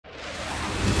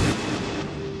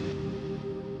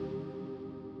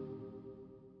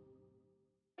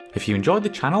If you enjoyed the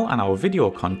channel and our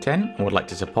video content and would like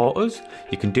to support us,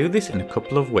 you can do this in a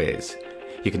couple of ways.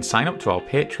 You can sign up to our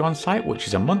Patreon site, which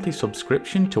is a monthly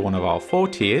subscription to one of our 4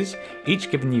 tiers, each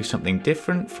giving you something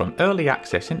different from early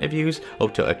access interviews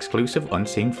up to exclusive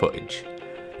unseen footage.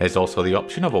 There's also the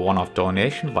option of a one-off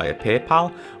donation via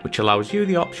PayPal, which allows you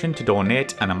the option to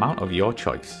donate an amount of your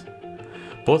choice.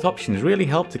 Both options really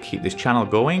help to keep this channel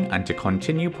going and to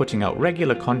continue putting out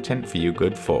regular content for you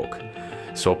good folk.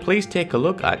 So please take a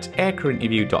look at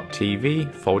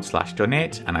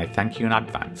aircrewinterview.tv/donate, and I thank you in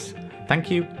advance.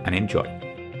 Thank you and enjoy.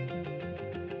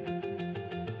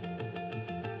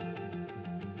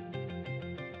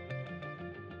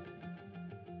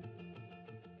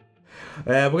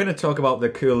 We're going to talk about the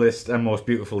coolest and most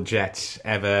beautiful jet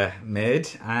ever made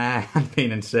and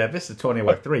been in service, the Tornado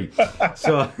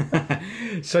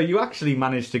F-14. So you actually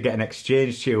managed to get an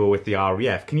exchange tour with the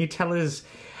RAF. Can you tell us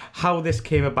how this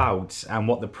came about and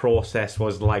what the process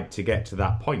was like to get to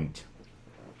that point?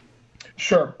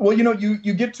 Sure. Well, you know,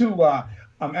 you get to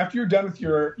after you're done with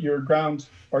your ground,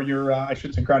 or your I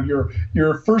should say ground, your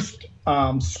first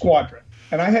squadron.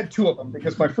 And I had 2 of them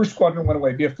because my first squadron went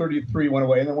away, BF-33 went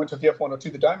away, and then went to the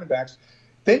F-102, the Diamondbacks.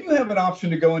 Then you have an option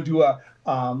to go and do a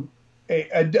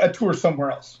tour somewhere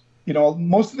else. You know,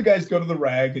 most of the guys go to the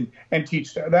RAG and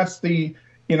teach there. That's the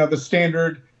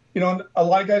standard. You know, a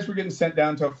lot of guys were getting sent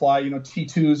down to fly,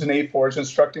 T2s and A4s,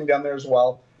 instructing down there as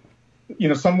well. You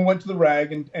know, someone went to the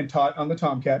RAG and taught on the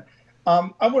Tomcat. I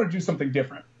wanted to do something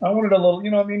different. I wanted a little, you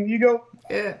go,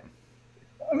 yeah.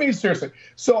 I mean, seriously.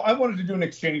 So I wanted to do an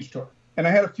exchange tour. And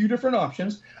I had a few different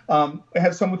options. I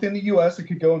had some within the U.S. I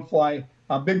could go and fly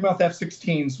big mouth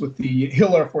F-16s with the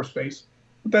Hill Air Force Base.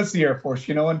 But that's the Air Force,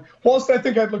 And whilst I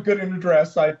think I'd look good in a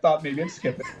dress, I thought maybe I'd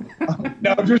skip it.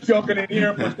 No, I'm just joking. In the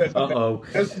Air Force Base.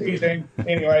 That's teasing.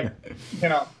 Anyway,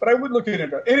 but I would look good in a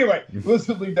dress. Anyway, let's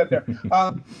leave that there.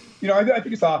 I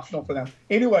think it's optional for them.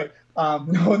 Anyway,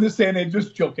 no, in this day and age,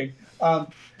 just joking. Or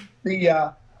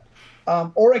I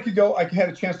had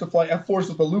a chance to fly F-4s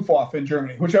with the Luftwaffe in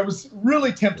Germany, which I was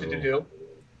really tempted to do.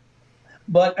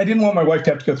 But I didn't want my wife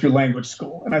to have to go through language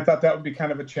school. And I thought that would be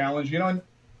kind of a challenge, and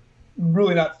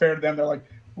really not fair to them. They're like,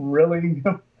 really?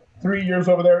 3 years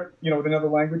over there, with another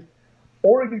language?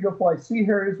 Or I could go fly Sea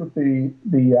Harriers with the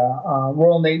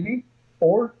Royal Navy,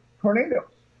 or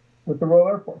Tornadoes with the Royal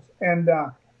Air Force. And,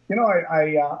 I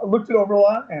looked it over a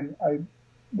lot, and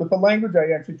with the language,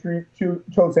 I actually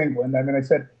chose England. I mean, I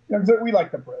said, because we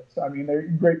like the Brits. I mean, they're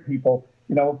great people,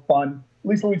 fun, at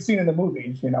least what we've seen in the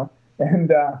movies,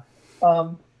 And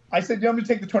I said, I'm going to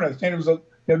take the Tornado. The Tornado was a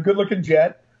good-looking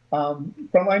jet,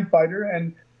 frontline fighter,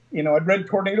 and, I'd read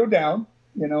Tornado Down,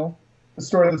 the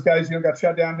story of those guys, got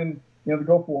shot down in, the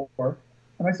Gulf War.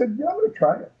 And I said, I'm going to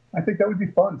try it. I think that would be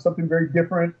fun, something very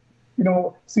different,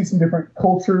 see some different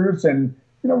cultures and,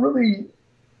 really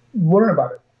learn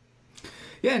about it.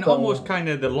 Yeah, and almost kind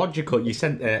of the logical. You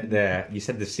said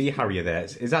the Sea Harrier there.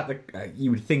 Is that you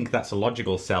would think that's a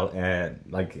logical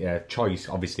choice,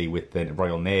 obviously with the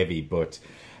Royal Navy, but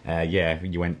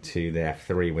you went to the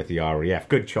F3 with the RAF.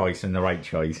 Good choice and the right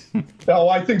choice. Oh,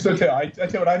 I think so too. I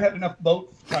tell you what, I'd had enough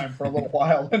boat time for a little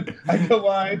while, and I go,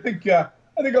 I think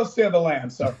I'll stay on the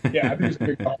land. So yeah, I think it's a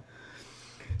good call.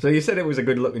 So you said it was a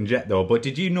good-looking jet, though, but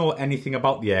did you know anything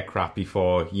about the aircraft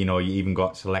before, you even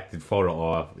got selected for it,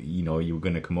 or, you were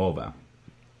going to come over?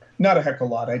 Not a heck of a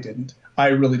lot, I didn't. I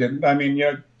really didn't. I mean,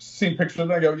 seeing pictures of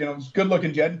it, I go, it's a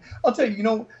good-looking jet. I'll tell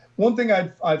you, one thing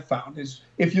I've found is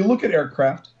if you look at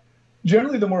aircraft,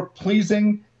 generally the more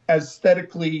pleasing,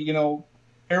 aesthetically,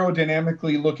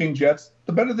 aerodynamically looking jets,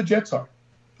 the better the jets are.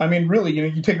 I mean, really,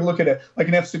 you take a look at it, like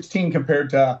an F-16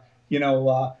 compared to, an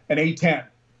A-10,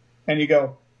 and you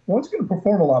go, well, it's going to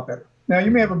perform a lot better. Now, you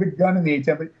may have a big gun in the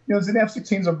A-10, but, an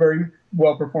F-16 is a very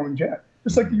well-performing jet.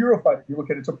 Just like the Eurofighter, you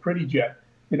look at it, it's a pretty jet.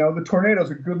 The Tornado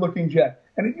is a good-looking jet.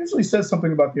 And it usually says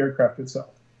something about the aircraft itself.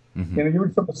 Mm-hmm. You look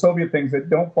at some of the Soviet things that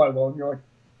don't fly well, and you're like,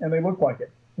 and they look like it.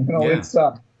 It's,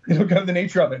 kind of the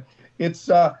nature of it. It's,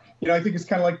 I think it's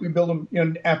kind of like we build them,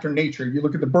 after nature. You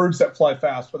look at the birds that fly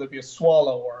fast, whether it be a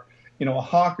swallow or, a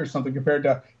hawk or something compared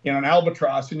to, an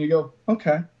albatross, and you go,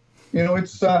 okay.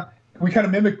 It's... we kind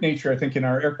of mimic nature, I think, in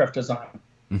our aircraft design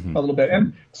a little bit.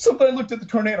 And something I looked at the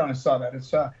Tornado and I saw that.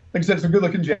 It's, like I said, it's a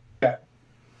good-looking jet. Yeah,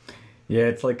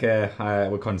 it's like I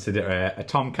would consider a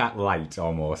Tomcat light,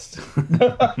 almost.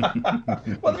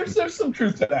 Well, there's some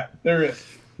truth to that. There is.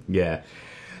 Yeah.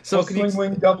 So swing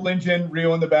wing, double engine,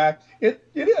 Rio in the back. It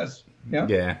is. Yeah.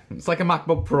 Yeah. It's like a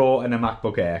MacBook Pro and a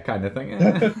MacBook Air kind of thing.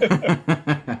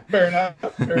 Fair enough.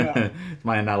 Fair enough. It's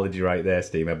my analogy right there,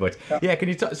 Steamer. But yeah, can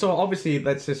you so obviously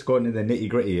let's just go into the nitty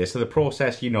gritty here. So the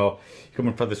process, you're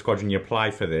coming for the squadron, you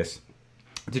apply for this.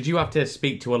 Did you have to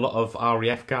speak to a lot of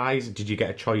RAF guys? Did you get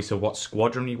a choice of what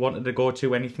squadron you wanted to go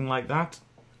to, anything like that?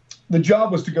 The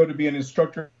job was to go to be an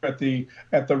instructor at the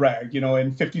RAG,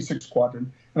 in 56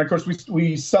 Squadron. And of course,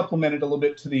 we supplemented a little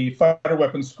bit to the fighter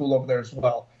weapons school over there as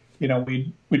well.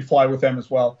 We'd fly with them as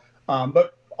well.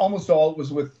 But almost all it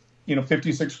was with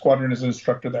 56 Squadron as an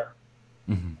instructor there.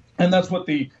 Mm-hmm. And that's what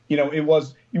it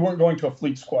was. You weren't going to a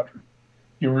fleet squadron.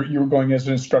 You were going as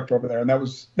an instructor over there, and that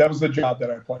was the job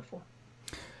that I applied for.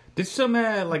 Did some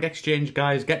exchange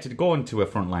guys get to go into a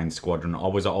frontline squadron,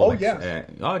 or was it all? Oh yeah.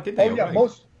 Did they? Oh yeah.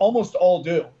 Right. Almost all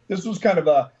do. This was still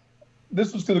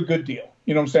a good deal.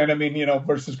 You know what I'm saying? I mean,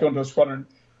 versus going to a squadron.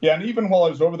 Yeah, and even while I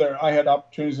was over there, I had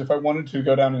opportunities if I wanted to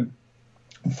go down and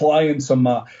fly in some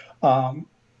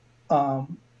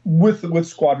with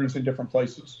squadrons in different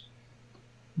places.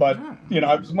 But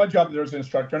it was my job there as an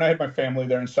instructor, and I had my family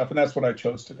there and stuff, and that's what I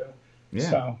chose to do. Yeah.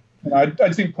 So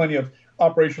I'd seen plenty of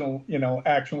operational,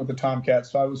 action with the Tomcat.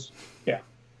 So I was,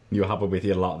 You were happy with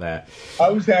you a lot there. I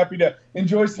was happy to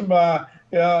enjoy some,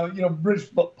 British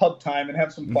pub time and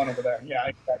have some fun over there. Yeah,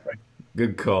 exactly.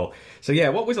 Good call. So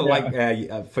what was it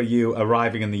like for you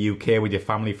arriving in the UK with your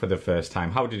family for the first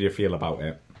time? How did you feel about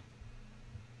it?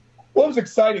 Well, it was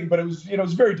exciting, but it was, it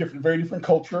was very different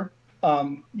culture.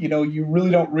 You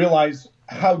really don't realize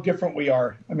how different we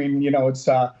are. I mean, it's,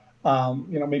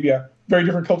 maybe a very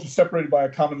different culture separated by a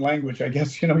common language, I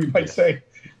guess, you might say.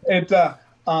 It,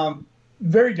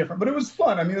 very different, but it was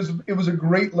fun. I mean, it was a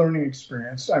great learning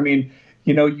experience. I mean,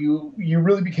 you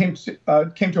really came to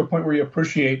a point where you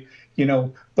appreciate,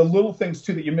 the little things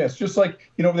too that you miss. Just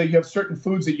like, that you have certain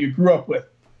foods that you grew up with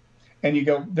and you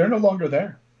go, they're no longer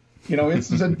there.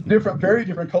 It's a very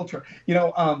different culture.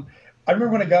 I remember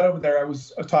when I got over there, I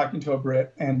was talking to a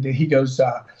Brit, and he goes,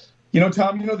 Tom, you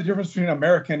know the difference between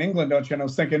America and England, don't you? And I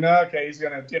was thinking, okay, he's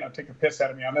going to, take a piss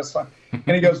out of me on this one.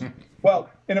 And he goes, well,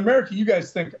 in America, you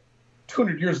guys think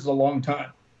 200 years is a long time.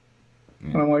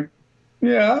 And I'm like,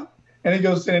 yeah. And he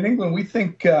goes, and in England, we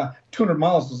think 200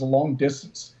 miles is a long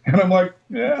distance. And I'm like,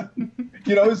 yeah,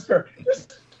 it's fair.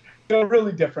 Just,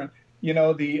 really different,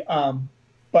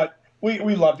 but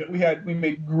we loved it. We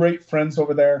made great friends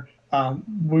over there.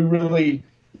 We really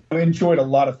enjoyed a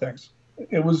lot of things.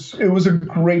 It was a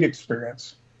great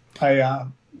experience. I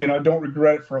don't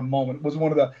regret it for a moment. It was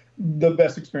one of the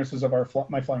best experiences of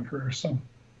my flying career. So.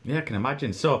 Yeah, I can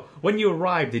imagine. So when you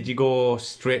arrived, did you go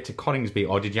straight to Coningsby,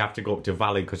 or did you have to go up to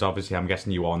Valley? Because obviously I'm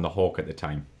guessing you were on the Hawk at the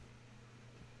time.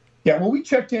 Yeah, well, we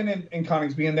checked in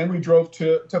Coningsby, and then we drove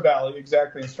to Valley,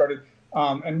 exactly, and started.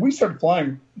 And we started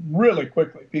flying really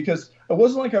quickly because it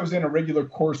wasn't like I was in a regular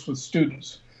course with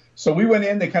students. So we went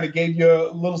in, they kind of gave you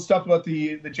a little stuff about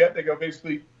the jet. They go,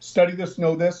 basically, study this,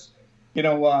 know this. 2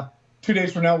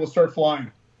 days from now, we'll start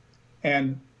flying.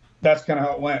 And that's kind of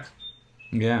how it went.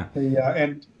 Yeah.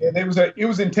 And it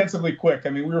was intensively quick. I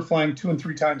mean, we were flying 2 and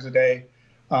 3 times a day.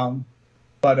 Just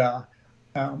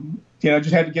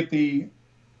had to get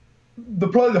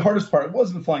probably the hardest part. It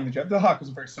wasn't flying the jet. The Hawk was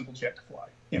a very simple jet to fly,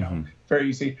 very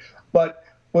easy. But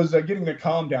was getting the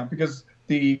calm down, because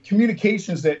the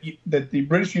communications that the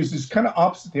British use is kind of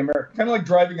opposite the American, kind of like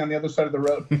driving on the other side of the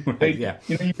road.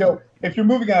 You go, if you're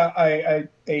moving a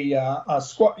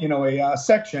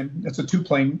section that's a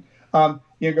 2-plane,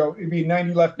 you go, it'd be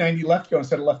 90 left go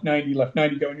instead of left 90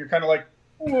 go, and you're kind of like,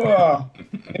 whoa,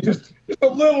 just a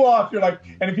little off. You're like,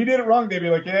 and if you did it wrong, they'd be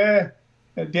like,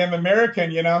 that damn American,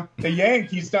 the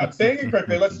Yankees not saying it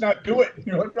correctly. Let's not do it. And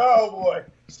you're like, oh boy.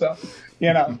 So,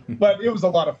 but it was a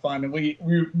lot of fun, and we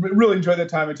really enjoyed that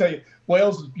time. I tell you,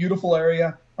 Wales is a beautiful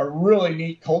area, a really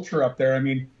neat culture up there. I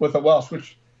mean, with the Welsh,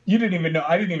 which I didn't even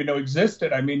know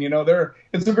existed. I mean,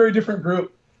 it's a very different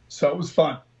group, so it was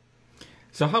fun.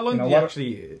 So how long did you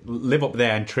actually live up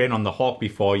there and train on the Hawk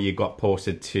before you got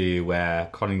posted to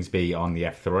Coningsby on the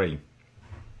F-3?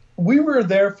 We were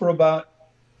there for about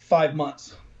 5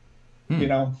 months,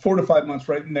 4 to 5 months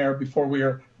right in there before we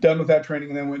were done with that training,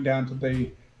 and then went down to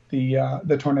the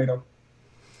Tornado.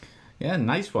 Yeah,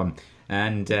 nice one.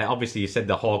 And obviously you said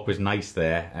the Hawk was nice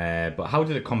there, but how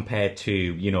did it compare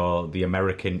to, the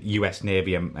American US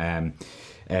Navy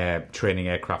training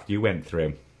aircraft you went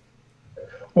through?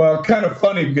 Well, kind of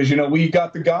funny because, we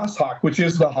got the Goshawk, which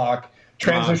is the Hawk,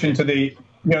 transitioned to the,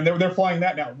 they're flying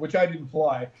that now, which I didn't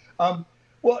fly.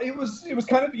 Well, it was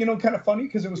kind of funny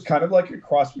because it was kind of like a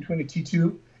cross between a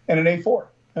T2 and an A4.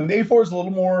 And the A4 is a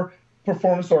little more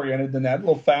performance oriented than that, a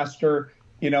little faster,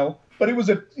 but it was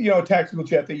a tactical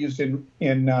jet they used in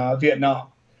Vietnam.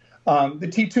 The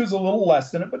T2 is a little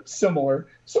less than it, but similar.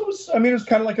 So it was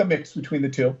kind of like a mix between the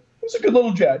two. It was a good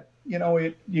little jet. you know,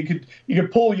 you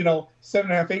could pull, you know,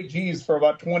 7.5, 8 Gs for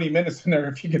about 20 minutes in there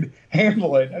if you could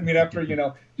handle it. I mean, after, you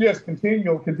know, just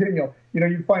continual, you know,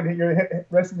 you find your head,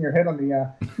 resting your head on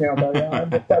the, you know,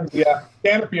 the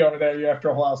canopy over there after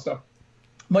a while. So,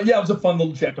 but yeah, it was a fun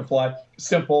little jet to fly,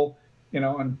 simple, you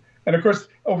know, and of course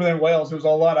over there in Wales, there was a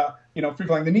lot of, you know, free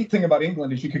flying. The neat thing about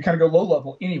England is you could kind of go low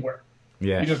level anywhere.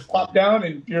 Yeah. You just pop down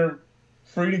and you're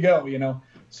free to go, you know.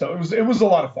 So it was a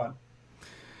lot of fun.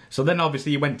 So then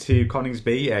obviously you went to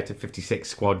Coningsby, to 56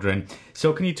 Squadron.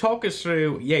 So can you talk us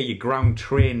through, your ground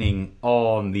training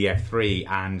on the F-3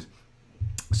 and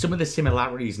some of the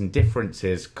similarities and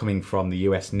differences coming from the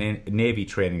US Navy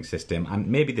training system and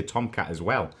maybe the Tomcat as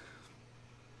well?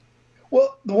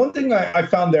 Well, the one thing I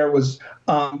found there was,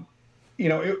 you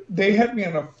know, they had me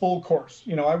on a full course.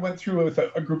 You know, I went through with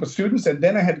a group of students, and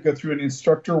then I had to go through an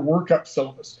instructor workup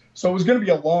syllabus. So it was going to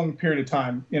be a long period of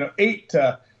time, you know,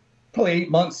 probably 8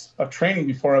 months of training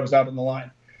before I was out on the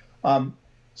line.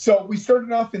 So we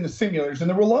started off in the simulators, and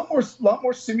there were a lot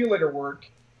more simulator work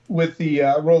with the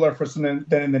Royal Air Force than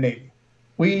in the Navy.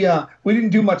 We didn't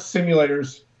do much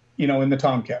simulators, you know, in the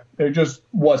Tomcat. There just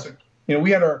wasn't. You know,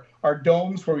 we had our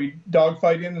domes where we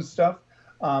dogfight in and stuff,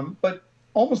 but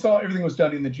almost everything was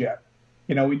done in the jet.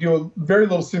 You know, we do a very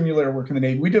little simulator work in the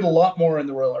Navy. We did a lot more in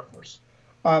the Royal Air Force.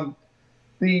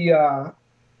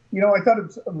 You know, I thought it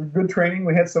was a good training.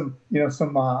 We had some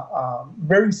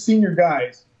very senior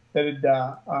guys that had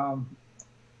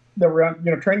that were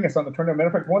you know, training us on the tornado. Matter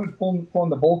of fact, one had flown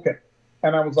the Vulcan,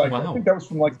 and I was like, wow. I think that was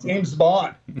from like James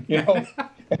Bond, you know.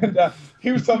 And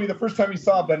he was telling me the first time he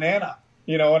saw a banana,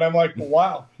 you know, and I'm like,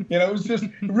 wow, you know, it was just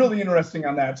really interesting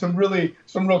on that. Some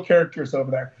real characters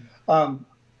over there.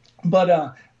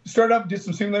 But started up, did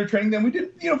some simulator training. Then we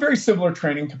did, you know, very similar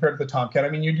training compared to the Tomcat. I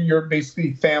mean, you do your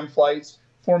basically FAM flights,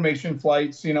 formation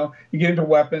flights, you know, you get into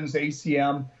weapons,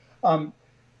 ACM,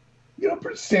 you know,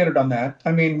 pretty standard on that.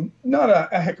 I mean, not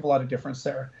a heck of a lot of difference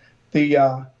there.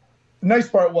 The nice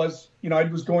part was, you know, I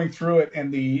was going through it,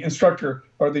 and the instructor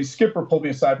or the skipper pulled me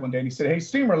aside one day and he said, "Hey,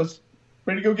 Steamer,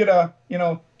 ready to go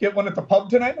get one at the pub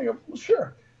tonight?" And I go, "Well,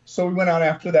 sure." So we went out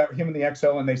after that, him and the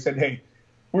XO, and they said, "Hey,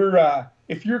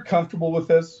 if you're comfortable with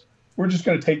this, we're just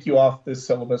going to take you off this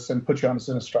syllabus and put you on as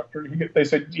an instructor." They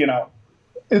said, "You know,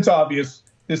 it's obvious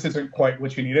this isn't quite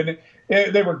what you need."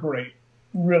 And they were great,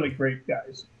 really great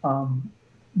guys.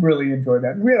 Really enjoyed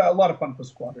that. We had a lot of fun for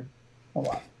Squadron, a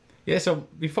lot. Yeah, so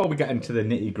before we get into the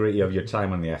nitty-gritty of your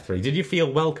time on the F-3, did you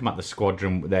feel welcome at the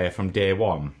Squadron there from day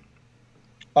one?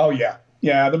 Oh, yeah.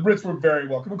 Yeah, the Brits were very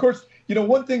welcome. Of course, you know,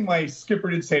 one thing my skipper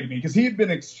did say to me, because he had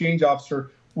been an exchange officer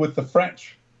with the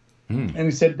French, and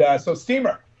he said, "So,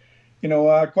 Steamer, you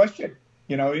know, question."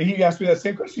 You know, he asked me that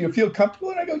same question. "You feel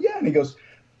comfortable?" And I go, "Yeah." And he goes,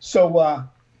 "So,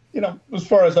 you know, as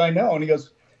far as I know," and he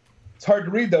goes, "It's hard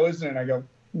to read, though, isn't it?" And I go,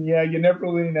 "Yeah, you never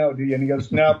really know, do you?" And he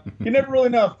goes, "No, you never really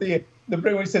know if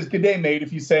when he says, 'Good day, mate,'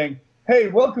 if he's saying, 'Hey,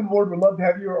 welcome aboard, we'd love to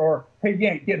have you,' or 'Hey,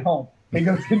 Yank, get home.'" He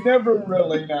goes, "You never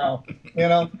really know," you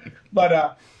know.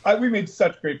 But we made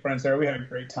such great friends there. We had a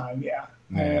great time.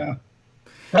 Yeah.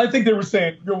 I think they were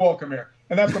saying, "You're welcome here,"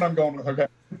 and that's what I'm going with. Okay.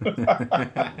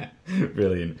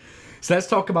 Brilliant. So let's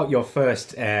talk about your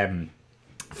first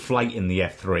flight in the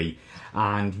F-3,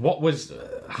 and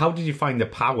how did you find the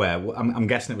power? I'm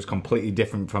guessing it was completely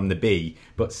different from the B,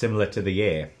 but similar to the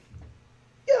A.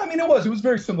 Yeah, I mean, it was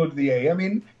very similar to the A. I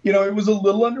mean, you know, it was a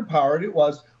little underpowered. It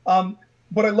was.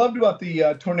 What I loved about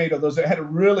the Tornado, though, is it had a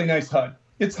really nice HUD.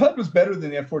 Its HUD was better than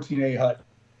the F-14A HUD.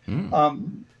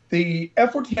 The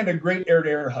F-14 had a great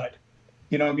air-to-air HUD.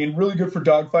 You know, I mean, really good for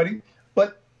dogfighting.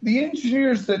 But the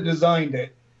engineers that designed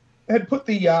it had put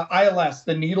the ILS,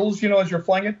 the needles, you know, as you're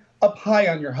flying it, up high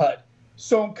on your HUD.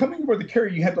 So coming over the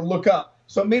carrier, you had to look up.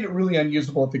 So it made it really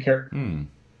unusable at the carrier. You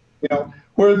know,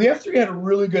 where the F-3 had a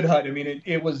really good HUD. I mean,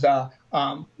 it was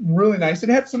really nice. It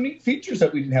had some neat features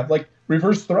that we didn't have, like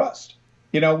reverse thrust,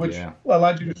 you know, which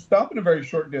allowed you to stop in a very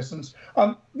short distance.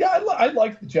 I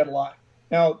liked the jet a lot.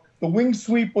 Now, the wing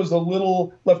sweep was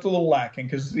left a little lacking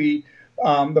because the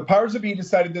powers that be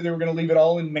decided that they were going to leave it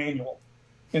all in manual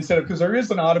because there is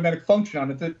an automatic function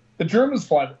on it that the Germans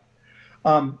fly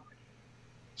with.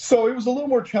 So it was a little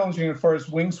more challenging as far as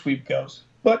wing sweep goes,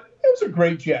 but it was a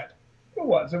great jet. It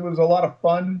was a lot of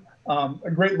fun,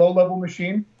 a great low-level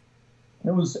machine.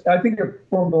 I think it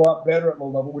performed a lot better at low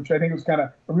level, which I think was kind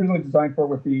of originally designed for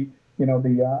with the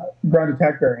ground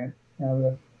attack variant.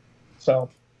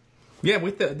 Yeah,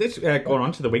 with this going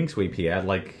on to the wing sweep here,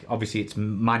 like obviously it's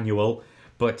manual,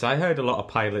 but I heard a lot of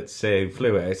pilots say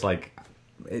flew it. It's like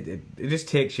it just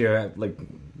takes you like,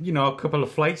 you know, a couple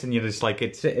of flights and you're just like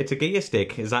it's a gear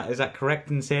stick. Is that correct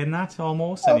in saying that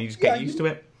almost? And you just get used to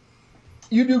it.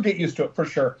 You do get used to it for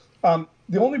sure.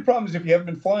 The only problem is if you haven't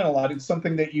been flying a lot, it's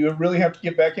something that you really have to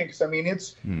get back in. Because, I mean,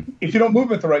 if you don't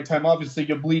move at the right time, obviously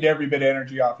you'll bleed every bit of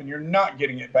energy off and you're not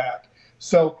getting it back.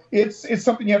 So it's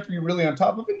something you have to be really on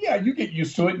top of. And, yeah, you get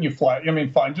used to it and you fly. I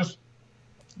mean, fine. Just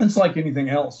it's like anything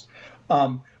else.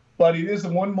 But it is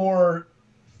one more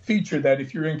feature that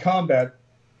if you're in combat,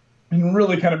 can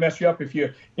really kind of mess you up if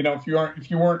you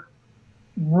weren't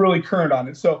really current on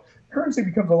it. So currency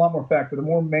becomes a lot more factor the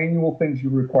more manual things you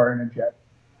require in a jet.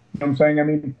 You know what I'm saying? I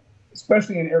mean,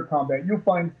 especially in air combat, you'll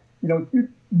find, if you've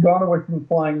gone away from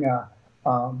flying,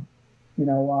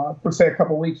 for say a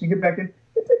couple of weeks, you get back in.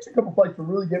 It takes a couple of flights to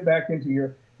really get back into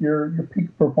your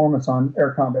peak performance on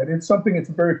air combat. It's a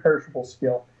very perishable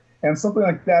skill, and something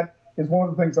like that is one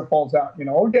of the things that falls out.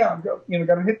 Got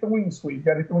to hit the wing sweep,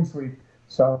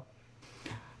 So.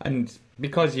 And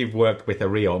because you've worked with a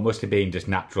REO, it must have been just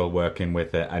natural working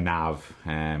with a NAV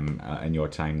in your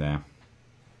time there.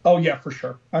 Oh, yeah, for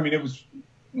sure. I mean, it was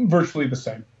virtually the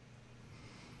same.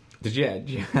 Did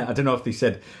you I don't know if they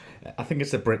said, I think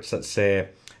it's the Brits that say,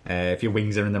 if your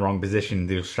wings are in the wrong position,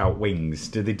 they'll shout wings.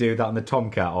 Did they do that on the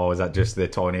Tomcat, or was that just the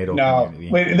Tornado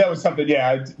community? No, that was something,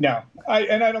 no. I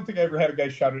don't think I ever had a guy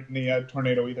shout it in the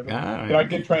Tornado either. But, I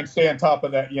did try and stay on top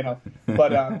of that,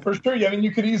 But for sure, I mean,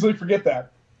 you could easily forget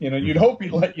that. You'd hope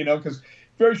he'd let you know, because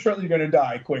very shortly you're going to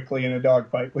die quickly in a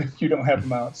dogfight if you don't have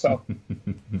them out. So.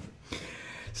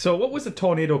 So what was the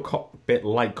Tornado cockpit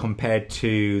like compared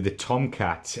to the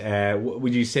Tomcat?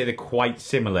 Would you say they're quite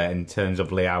similar in terms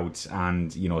of layout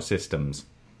and, systems?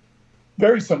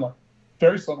 Very similar.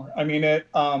 Very similar. I mean,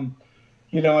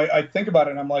 I think about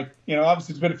it and I'm like,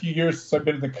 obviously it's been a few years since I've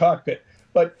been in the cockpit,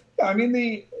 but I mean,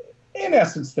 in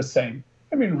essence, the same.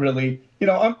 I mean, really,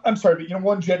 I'm sorry, but,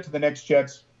 one jet to the next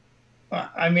jet's,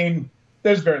 I mean,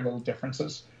 there's very little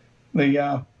differences. It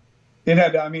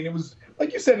was,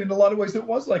 like you said, in a lot of ways, it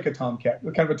was like a Tomcat,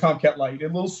 kind of a Tomcat light, a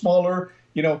little smaller,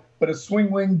 but a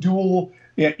swing wing dual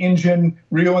engine,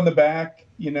 REO in the back,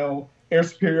 air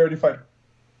superiority fighter,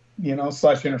 /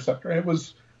 interceptor. It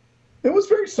was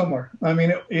very similar. I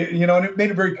mean, and it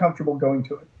made it very comfortable going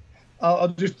to it. I'll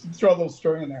just throw a little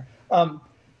story in there. The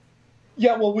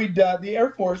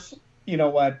Air Force,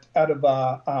 out of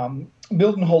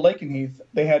Mildenhall Lake and Heath,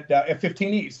 they had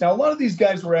F-15Es. Now, a lot of these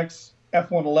guys were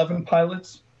ex-F-111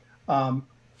 pilots. And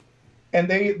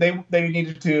they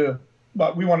needed to,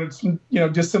 but we wanted some,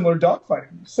 dissimilar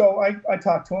dogfighting. So I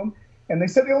talked to them, and they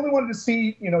said they only wanted to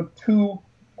see, 2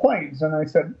 planes. And I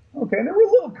said, okay. And they were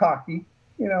a little cocky,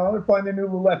 they're flying their new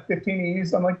little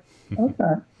F-15Es. I'm like,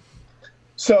 okay.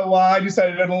 So I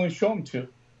decided I'd only show them 2.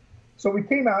 So we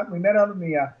came out, and we met out in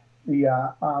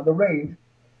the range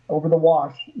over the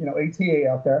wash, ATA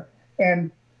out there.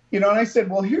 And, and I said,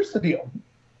 well, here's the deal.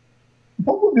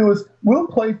 What we'll do is we'll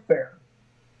play fair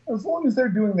as long as they're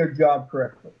doing their job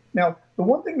correctly. Now, the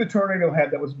one thing the Tornado had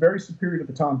that was very superior to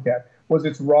the Tomcat was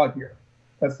its raw gear.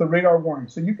 That's the radar warning.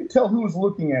 So you could tell who was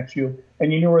looking at you,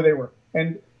 and you knew where they were.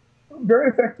 And very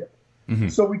effective. Mm-hmm.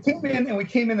 So we came in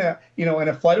in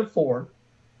a flight of 4.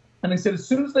 And they said as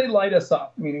soon as they light us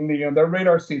up, meaning their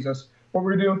radar sees us, what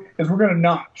we're doing is we're going to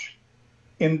notch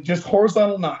in just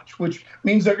horizontal notch, which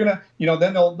means they're going to,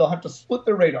 then they'll have to split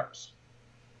their radars.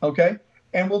 Okay?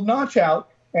 And we'll notch out,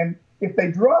 and if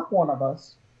they drop one of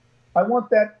us, I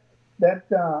want that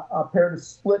pair to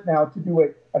split now to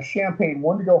do a champagne,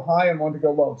 one to go high and one to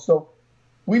go low. So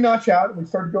we notch out, and we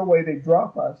start to go away. They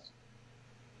drop us.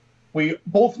 We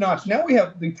both notch. Now we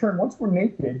have the turn. Once we're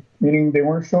naked, meaning they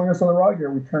weren't showing us on the raw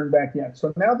gear, we turn back in.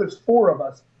 So now there's 4 of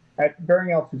us at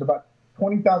varying altitudes, about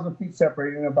 20,000 feet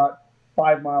separated, and about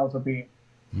 5 miles of beam,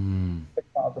 6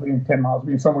 miles of beam, 10 miles of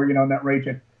beam, somewhere in that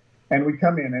region. And we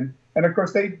come in, and of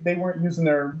course they weren't using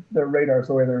their radars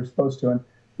the way they were supposed to, and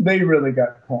they really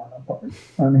got torn apart.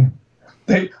 I mean,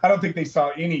 I don't think they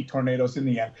saw any tornadoes in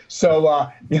the end.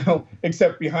 So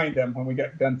except behind them when we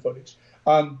got gun footage.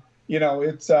 So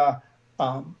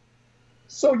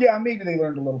yeah, maybe they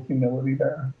learned a little humility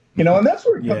there. And that's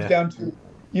where it comes down to,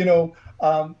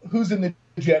 who's in the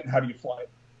jet and how do you fly it?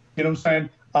 You know what I'm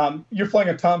saying? You're flying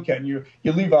a Tomcat and you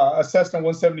leave a Cessna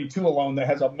 172 alone that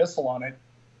has a missile on it,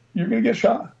 you're going to get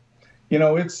shot. We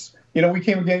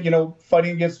came again,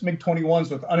 fighting against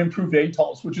MiG-21s with unimproved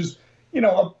ATOLs, which is,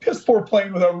 a piss poor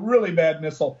plane with a really bad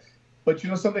missile. But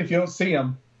something, if you don't see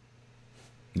them,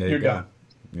 you're done.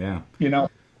 Yeah.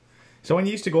 So when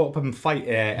you used to go up and fight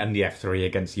in the F3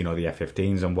 against, the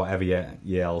F-15s and whatever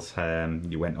else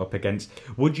you went up against,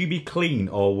 would you be clean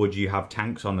or would you have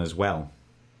tanks on as well?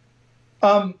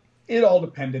 It all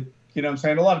depended. You know what I'm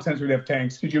saying? A lot of times we'd have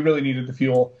tanks because you really needed the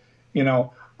fuel,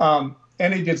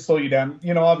 and it did slow you down.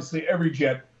 Obviously every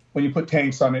jet, when you put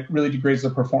tanks on it, really degrades the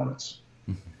performance.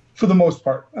 for the most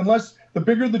part. Unless the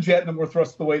bigger the jet and the more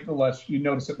thrust of the weight, the less you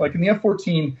notice it. Like in the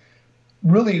F-14,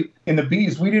 really in the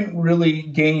Bs, we didn't really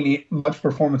gain much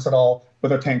performance at all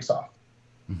with our tanks off.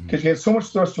 Because you had so much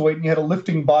thrust to weight and you had a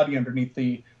lifting body underneath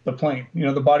the plane. You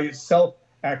know, the body itself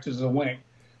acts as a wing.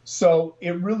 So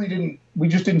it really didn't, we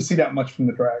just didn't see that much from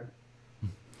the drag.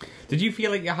 Did you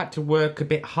feel like you had to work a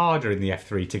bit harder in the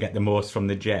F3 to get the most from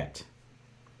the jet?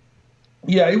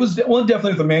 Yeah, it was, well,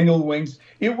 definitely with the manual wings.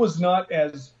 It was not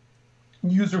as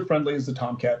user-friendly as the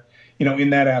Tomcat, you know, in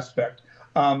that aspect.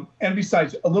 And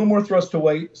besides, a little more thrust to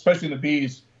weight, especially in the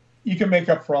Bs, you can make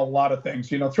up for a lot of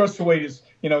things. You know, thrust to weight is,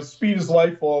 you know, speed is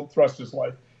life, well, thrust is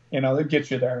life. You know, that gets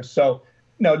you there. So,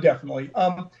 no, definitely.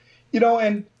 You know,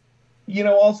 and, you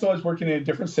know, also I was working in a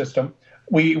different system.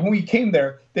 When we came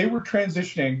there, they were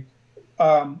transitioning.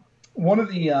 One of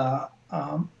the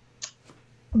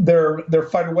their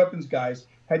fighter weapons guys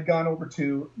had gone over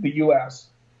to the U.S.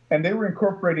 and they were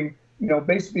incorporating, you know,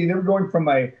 basically they were going from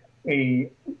a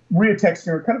re-attack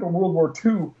scenario, kind of a World War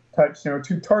II type scenario,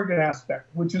 to target aspect,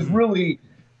 which is really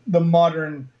the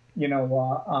modern, you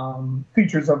know,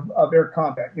 features of air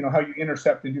combat. You know, how you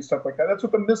intercept and do stuff like that. That's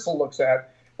what the missile looks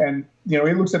at. And, you know,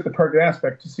 it looks at the target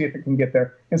aspect to see if it can get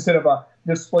there instead of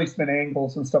displacement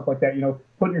angles and stuff like that, you know,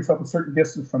 putting yourself a certain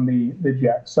distance from the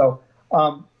jet. So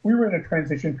we were in a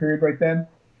transition period right then.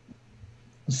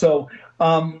 So,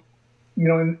 you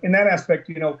know, in that aspect,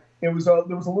 you know, there was a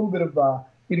little bit of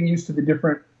getting used to the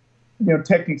different, you know,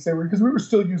 techniques there, because we were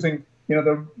still using, you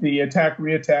know, the attack,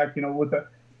 re-attack, you know, with the,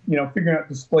 you know, figuring out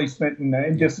displacement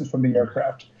and distance from the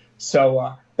aircraft.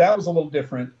 So that was a little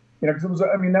different, you know, because it was,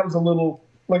 I mean, that was a little,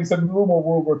 like I said, a little more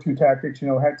World War II tactics, you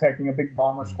know, attacking a big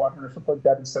bomber squadron or something like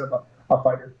that instead of a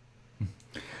fighter.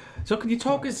 So can you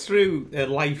talk us through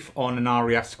life on an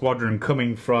RAF squadron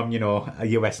coming from, you know, a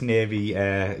US Navy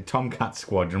Tomcat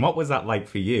squadron? What was that like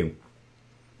for you?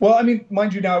 Well, I mean,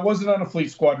 mind you, now I wasn't on a fleet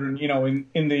squadron, you know,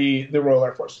 in the Royal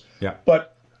Air Force. Yeah.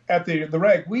 But at the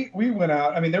RAG, we went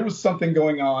out. I mean, there was something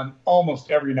going on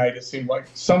almost every night. It seemed like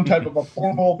some type of a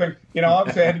formal thing. You know,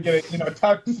 obviously I had to get it, you know,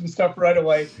 tux and stuff right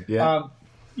away. Yeah.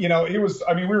 You know, it was.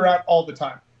 I mean, we were out all the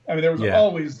time. I mean, there was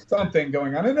always something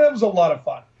going on, and that was a lot of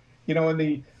fun. You know,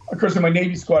 of course, in my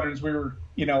Navy squadrons, we were,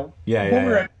 you know, when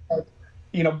we were at,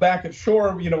 you know, back at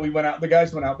shore, you know, we went out, the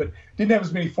guys went out, but didn't have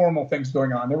as many formal things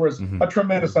going on. There was a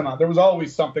tremendous amount. There was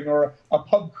always something, or a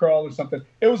pub crawl or something.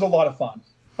 It was a lot of fun.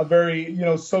 A very, you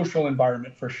know, social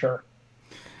environment for sure.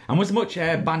 And was much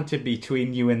banter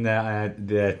between you and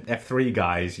the F3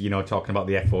 guys, you know, talking about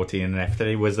the F-14 and the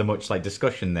F-3? Was there much, like,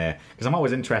 discussion there? Because I'm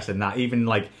always interested in that, even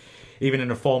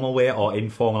in a formal way or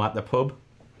informal at the pub.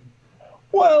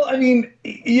 Well, I mean,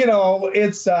 you know,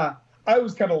 it's, I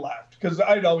always kind of laughed because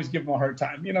I'd always give them a hard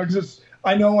time, you know, because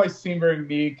I know I seem very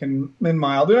meek and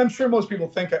mild, and I'm sure most people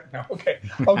think, no, okay,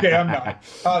 I'm not.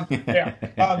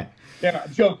 Yeah,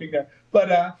 joking there. But,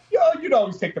 you know, you'd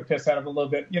always take the piss out of it a little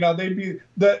bit. You know, they'd be,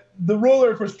 the Royal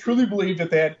Air Force truly believed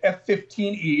that they had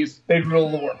F-15Es, they'd rule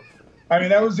the world. I mean,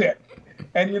 that was it.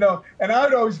 And, you know, and I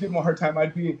would always give them a hard time.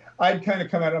 I'd kind of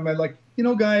come at them and like, you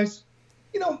know, guys,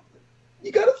 you know,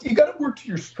 you gotta work to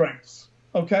your strengths,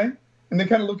 okay? And they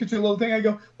kind of look at your little thing. I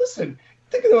go, listen,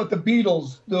 think about the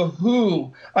Beatles, the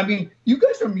Who. I mean, you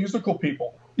guys are musical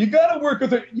people. You got to work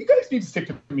with it. You guys need to stick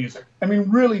to music. I mean,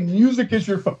 really, music is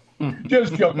your fun.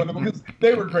 Just joke with them because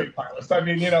they were great pilots. I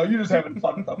mean, you know, you're just having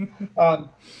fun with them.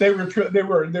 They were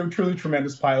truly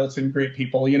tremendous pilots and great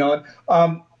people. You know,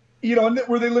 and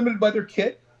were they limited by their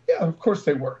kit? Yeah, of course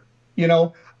they were. You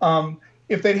know,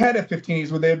 if they'd had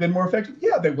F-15Es, would they have been more effective?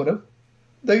 Yeah, they would have.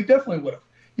 They definitely would have.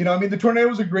 You know, I mean, the Tornado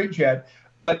was a great jet,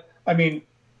 but I mean,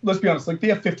 let's be honest, like the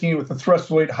F-15 with the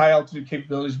thrust weight, high altitude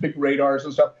capabilities, big radars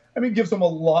and stuff, I mean, gives them a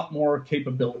lot more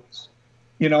capabilities,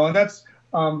 you know, and that's,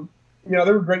 you know,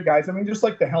 they were great guys. I mean, just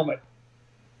like the helmet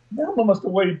must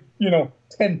have weighed, you know,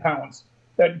 10 pounds,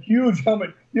 that huge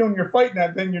helmet, you know, when you're fighting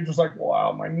that thing, you're just like,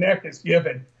 wow, my neck is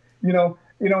given, you know,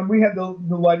 and we had the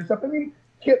lighter stuff. I mean,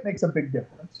 kit makes a big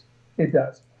difference. It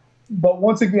does. But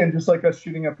once again, just like us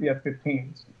shooting up the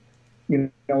F-15s, you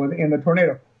know, in the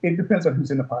Tornado, it depends on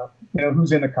who's in the pilot, you know,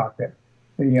 who's in the cockpit.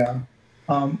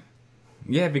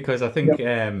 Yeah, because I think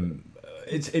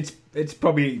it's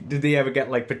probably, did they ever get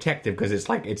like protective? Because it's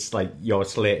like you're not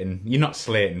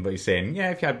slating, but you're saying,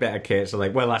 yeah, if you had better kit, so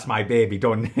like, well, that's my baby.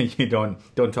 Don't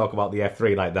talk about the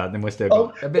F3 like that. They must have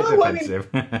got a bit defensive.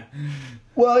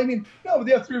 I mean, no,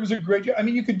 the F3 was a great jet. I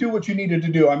mean, you could do what you needed to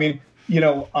do. I mean, you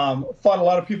know, fought a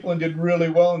lot of people and did really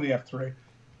well in the F3.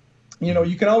 you know,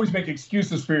 you can always make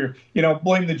excuses for your, you know,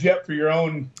 blame the jet for your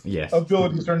own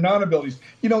abilities or non-abilities.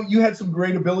 You know, you had some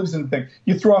great abilities in the thing.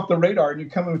 You throw off the radar and you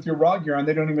come in with your raw gear on,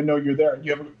 they don't even know you're there.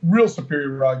 You have a real superior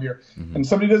raw gear. And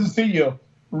somebody doesn't see you,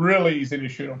 really easy to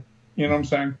shoot them. You know what I'm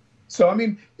saying? So, I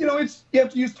mean, you know, you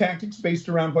have to use tactics based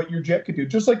around what your jet could do.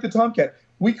 Just like the Tomcat.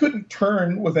 We couldn't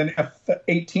turn with an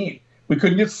F-18. We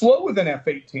couldn't get slow with an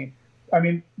F-18. I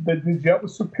mean, the jet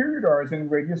was superior to ours in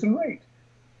radius and rate.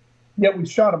 Yet we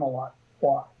shot them a lot.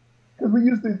 Why? Because we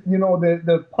used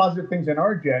the positive things in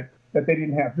our jet that they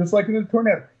didn't have. Just like in the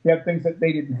Tornado, you have things that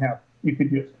they didn't have you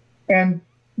could use. And,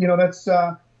 you know, that's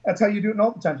how you do it in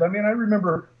all the times. I mean, I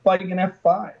remember fighting an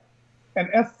F-5. An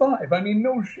F-5, I mean,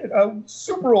 no shit, a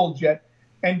super old jet,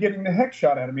 and getting the heck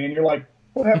shot out of me. And you're like,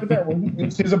 what happened there? Well, he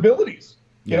used his abilities.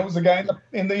 You know, it was a guy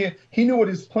he knew what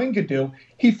his plane could do.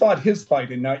 He fought his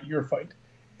fight and not your fight.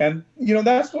 And, you know,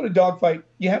 that's what a dogfight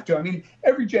you have to. I mean,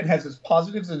 every jet has its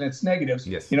positives and its negatives,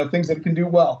 you know, things that it can do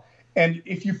well. And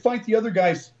if you fight the other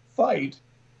guy's fight,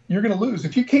 you're going to lose.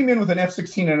 If you came in with an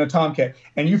F-16 and a Tomcat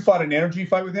and you fought an energy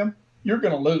fight with him, you're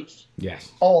going to lose.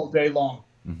 Yes. All day long.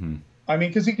 I mean,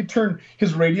 because he could turn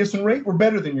his radius and rate were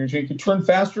better than yours. He could turn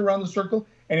faster around the circle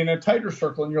and in a tighter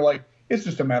circle. And you're like, it's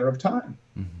just a matter of time.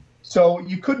 So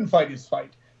you couldn't fight his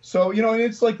fight. So, you know, and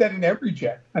it's like that in every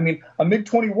jet. I mean, a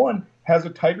MiG-21 has a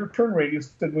tighter turn radius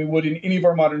than we would in any of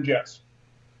our modern jets.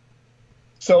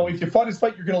 So if you fought his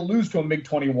fight, you're going to lose to a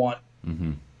MiG-21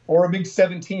 or a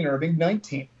MiG-17 or a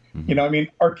MiG-19. You know, I mean,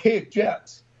 archaic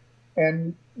jets.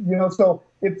 And, you know, so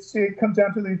it comes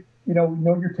down to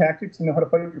know your tactics and know how to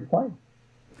fight your plane.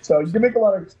 So you can make a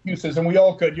lot of excuses, and we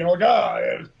all could, you know,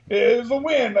 like, it was a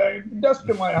wind, dust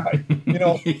in my eye, you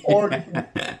know,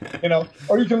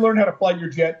 or you can learn how to fly your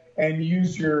jet and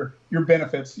use your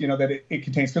benefits, you know, that it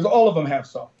contains, because all of them have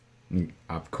some.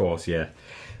 Of course, yeah.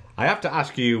 I have to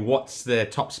ask you, what's the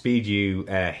top speed you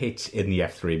hit in the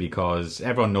F3? Because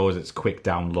everyone knows it's quick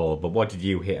down low, but what did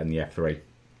you hit in the F3?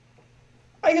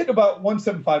 I hit about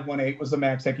 175-18 was the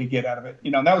max I could get out of it,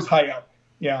 you know, and that was high up.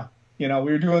 Yeah. You know,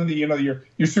 we were doing the, you know, your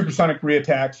supersonic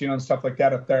reattacks, you know, and stuff like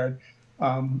that up there.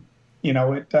 You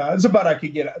know, it's about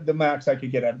the max I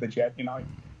could get out of the jet. You know,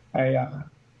 I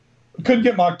couldn't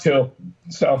get Mach 2,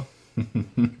 so.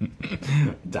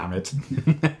 Damn it.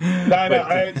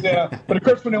 I know. But of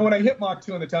course, when I hit Mach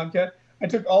 2 in the Tomcat, I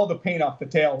took all the paint off the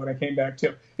tail when I came back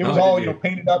too. It was all, you know,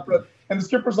 painted up. And the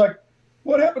skipper's like,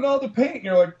 "What happened to all the paint?" And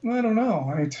you're like, "I don't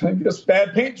know. I guess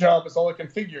bad paint job is all I can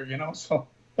figure," you know, so.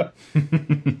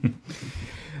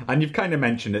 And you've kind of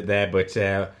mentioned it there, but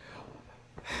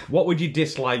what would you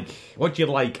dislike? What do you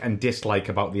like and dislike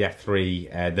about the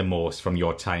F3 the most from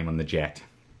your time on the jet?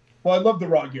 Well, I love the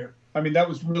raw gear. I mean, that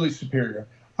was really superior.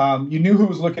 You knew who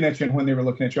was looking at you and when they were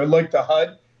looking at you. I liked the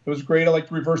HUD. It was great. I liked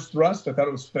reverse thrust. I thought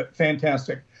it was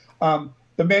fantastic.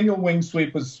 The manual wing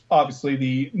sweep was obviously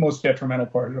the most detrimental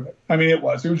part of it. I mean, it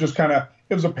was. It was just kind of,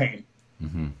 it was a pain.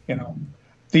 You know.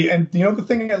 And you know the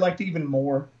thing I liked even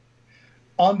more?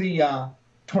 On the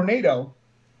Tornado,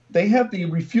 they have the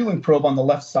refueling probe on the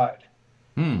left side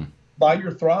by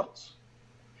your throttles.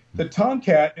 The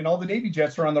Tomcat and all the Navy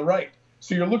jets are on the right.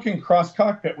 So you're looking cross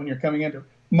cockpit when you're coming into.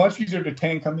 Much easier to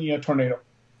tank on the Tornado.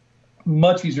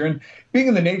 Much easier. And being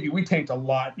in the Navy, we tanked a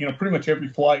lot, you know, pretty much every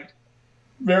flight.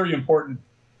 Very important.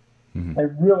 I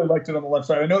really liked it on the left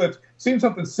side. I know that seems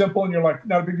something simple and you're like,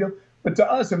 not a big deal. But to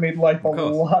us, it made life a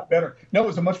lot better. No, it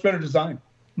was a much better design.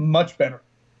 Much better.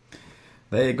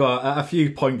 There you go. A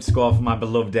few points score for my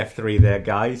beloved F3 there,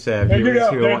 guys. There you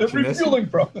go. They're the refueling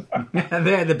probe.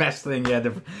 They're the best thing, yeah.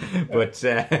 But,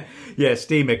 yeah,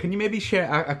 Steamer, can you maybe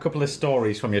share a couple of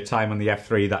stories from your time on the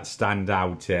F3 that stand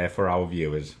out for our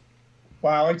viewers?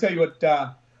 Wow, I tell you what,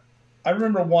 I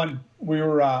remember one. We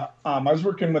were, I was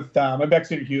working with my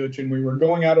backseat huge, and we were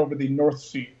going out over the North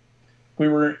Sea. We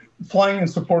were flying in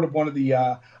support of one of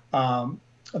the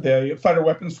fighter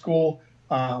weapons school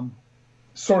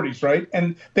sorties, right?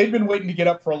 And they'd been waiting to get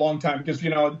up for a long time because, you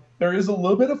know, there is a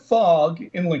little bit of fog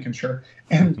in Lincolnshire.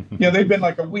 And, you know, they've been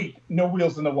like a week, no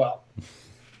wheels in the well.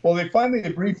 Well, they finally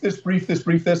briefed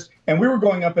this, and we were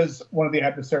going up as one of the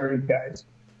adversary guys.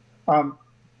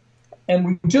 And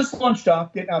we just launched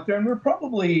off, getting out there, and we were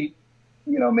probably,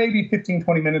 you know, maybe 15,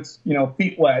 20 minutes, you know,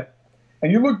 feet wet.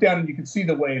 And you look down and you can see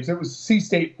the waves. It was sea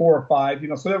state 4 or 5, you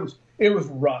know, so it was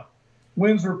rough.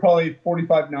 Winds were probably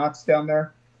 45 knots down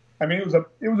there. I mean, it was a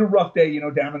rough day, you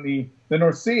know, down in the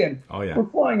North Sea. And we're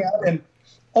flying out, and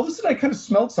all of a sudden I kind of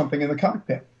smelled something in the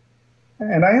cockpit.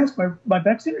 And I asked my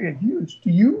backseat, "Huge,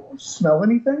 do you smell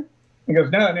anything?" He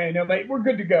goes, no, mate, we're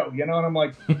good to go, you know. And I'm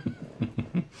like,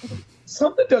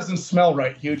 something doesn't smell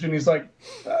right, Huge. And he's like,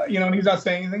 you know, and he's not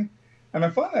saying anything. And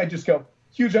then finally I just go,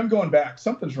 Hughes, I'm going back.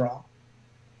 Something's wrong.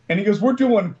 And he goes, we're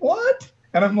doing what?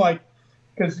 And I'm like,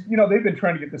 because, they've been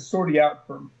trying to get this sortie out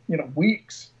for,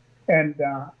 weeks. And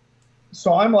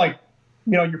so I'm like,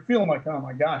 you're feeling like, oh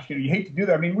my gosh, you hate to do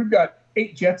that. I mean, we've got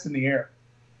 8 jets in the air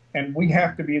and we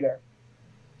have to be there.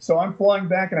 So I'm flying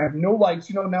back and I have no lights.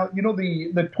 Now,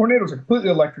 the Tornado's a completely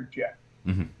electric jet.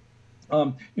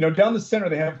 Mm-hmm. Down the center,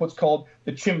 they have what's called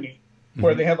the chimney,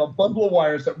 where they have a bundle of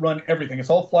wires that run everything. It's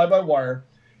all fly-by-wire,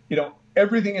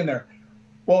 everything in there.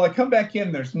 Well, I come back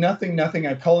in, there's nothing.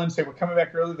 I call in and say, we're coming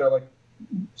back early. They're like,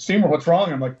 Seymour, what's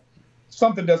wrong? I'm like,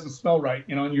 something doesn't smell right,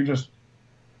 and you're just,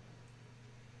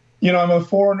 I'm a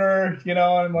foreigner, and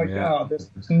I'm like, oh, this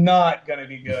is not going to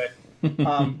be good.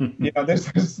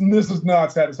 This is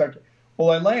not satisfactory.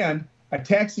 Well, I land, I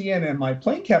taxi in, and my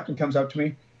plane captain comes up to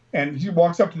me, and he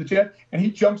walks up to the jet, and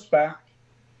he jumps back.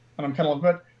 And I'm kind of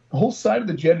like, the whole side of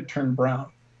the jet had turned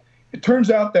brown. It turns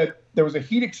out that there was a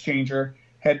heat exchanger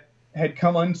had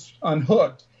come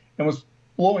unhooked and was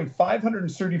blowing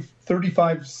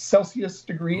 535 Celsius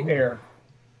degree air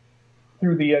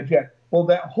through the jet. Well,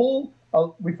 that whole,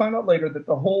 we found out later that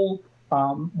the whole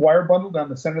wire bundle down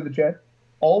the center of the jet,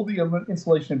 all the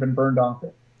insulation had been burned off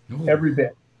it, every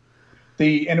bit.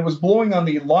 And it was blowing on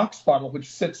the LOX bottle, which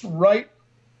sits right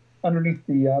underneath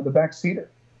the back seater.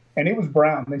 And it was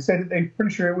brown. They said they're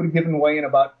pretty sure it would have given way in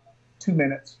about 2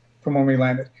 minutes from when we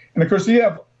landed. And of course, you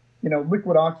have,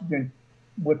 liquid oxygen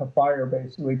with a fire,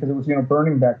 basically, because it was,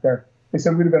 burning back there. They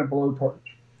said we'd have been a blowtorch.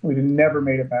 We'd have never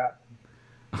made it back.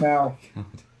 Now,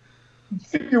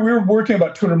 figure we were working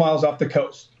about 200 miles off the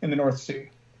coast in the North Sea.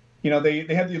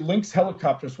 They had the Lynx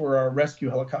helicopters were our rescue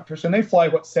helicopters, and they fly,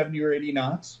 70 or 80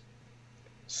 knots.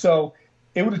 So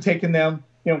it would have taken them,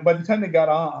 by the time they got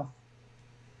off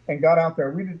and got out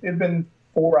there, it had been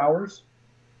 4 hours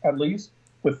at least,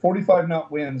 with 45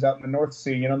 knot winds out in the North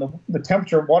Sea. The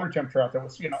temperature, water temperature out there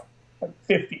was, like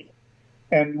 50.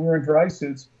 And we were in dry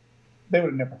suits. They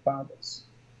would have never found us.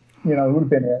 It would have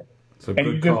been it. So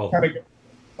and good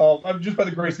call. Just by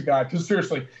the grace of God. Because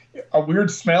seriously, a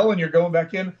weird smell and you're going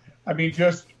back in. I mean,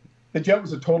 the jet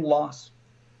was a total loss.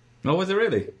 Oh, was it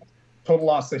really? Total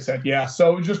loss, they said. Yeah.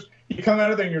 So you come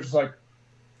out of there and you're just like,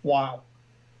 wow.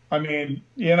 I mean,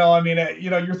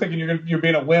 you're thinking you're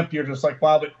being a wimp. You're just like,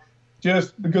 wow, but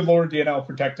just the good Lord,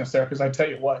 protecting us there. Because I tell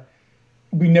you what,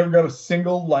 we never got a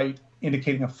single light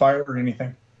indicating a fire or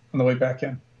anything on the way back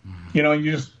in.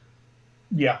 You just,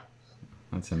 yeah.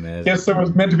 That's amazing. Yes, I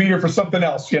was meant to be here for something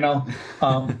else,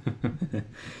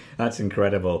 That's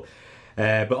incredible.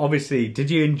 But obviously,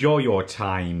 did you enjoy your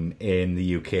time in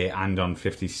the UK and on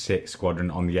 56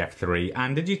 Squadron on the F3?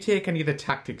 And did you take any of the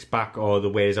tactics back or the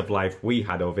ways of life we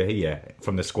had over here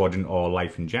from the squadron or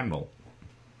life in general?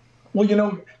 Well,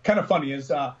 kind of funny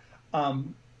is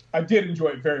I did enjoy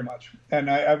it very much,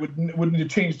 and I wouldn't have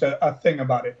changed a thing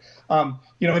about it.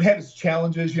 It had its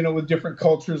challenges, with different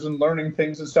cultures and learning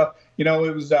things and stuff. It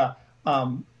was, I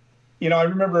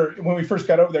remember when we first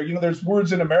got over there, there's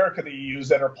words in America that you use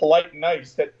that are polite and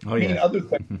nice that mean other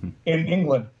things in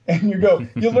England. And you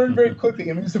learn very quickly.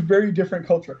 I mean, it's a very different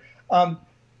culture. I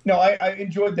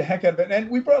enjoyed the heck out of it. And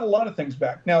we brought a lot of things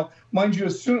back. Now, mind you,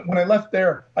 when I left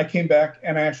there, I came back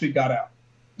and I actually got out.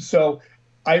 So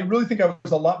I really think I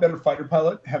was a lot better fighter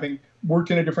pilot, having worked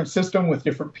in a different system with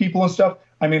different people and stuff.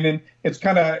 I mean, and it's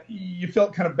you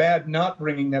felt kind of bad not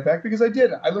bringing that back because I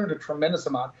did. I learned a tremendous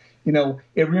amount.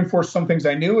 It reinforced some things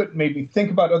I knew. It made me think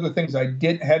about other things I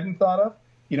hadn't thought of,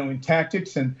 in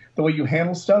tactics and the way you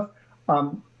handle stuff.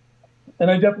 And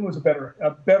I definitely was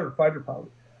a better fighter pilot.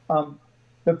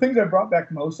 The things I brought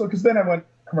back most, because then I went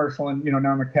commercial and, now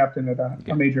I'm a captain at a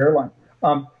major airline.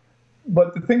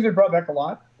 But the things I brought back a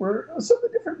lot were some of the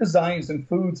different designs and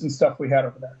foods and stuff we had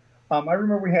over there. I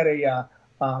remember we had I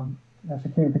can't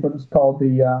even think what it's called,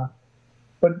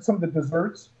 but some of the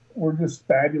desserts were just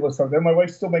fabulous over there. My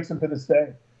wife still makes them to this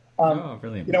day.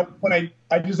 Brilliant. When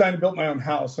I designed and built my own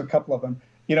house, a couple of them,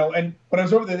 and when I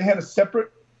was over there, they had a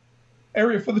separate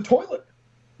area for the toilet.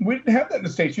 We didn't have that in the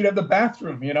States. You'd have the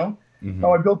bathroom, Mm-hmm.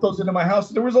 I built those into my house.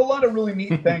 There was a lot of really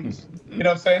neat things, what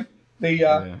I'm saying? You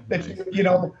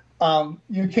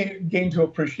can gain to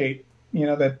appreciate,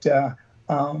 that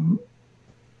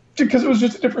because it was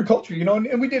just a different culture,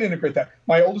 and we did integrate that.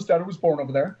 My oldest daughter was born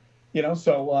over there,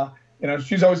 so,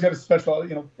 she's always got a special,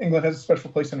 England has a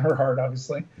special place in her heart,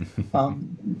 obviously, but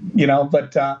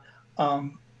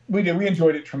we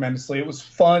enjoyed it tremendously. It was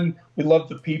fun. We loved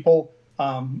the people.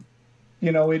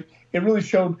 It really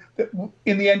showed that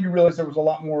in the end, you realize there was a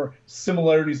lot more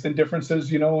similarities than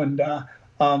differences, and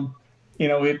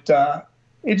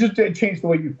it changed the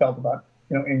way you felt about,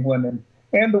 England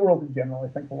and the world in general, I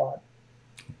think, a lot.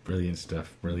 Brilliant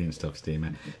stuff,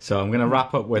 Steamer. So I'm going to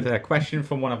wrap up with a question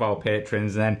from one of our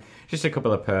patrons, and then just a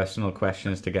couple of personal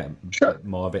questions to get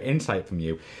more of an insight from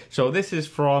you. So this is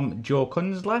from Joe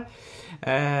Kunzler.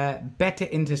 Better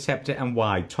interceptor and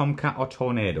why, Tomcat or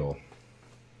Tornado?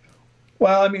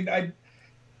 Well, I mean,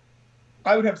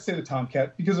 I would have to say the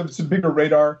Tomcat because it's a bigger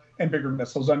radar and bigger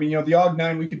missiles. I mean, the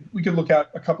AUG-9, we could look at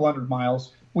a couple hundred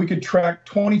miles. We could track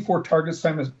 24 targets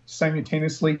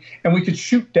simultaneously, and we could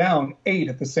shoot down 8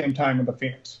 at the same time with the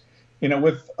Phoenix.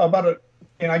 With about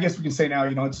I guess we can say now,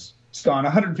 it's gone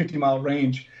 150-mile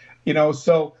range.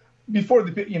 So before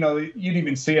you'd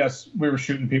even see us, we were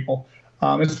shooting people,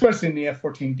 especially in the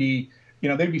F-14D.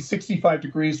 They'd be 65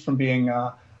 degrees from being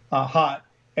hot,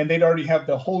 and they'd already have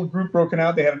the whole group broken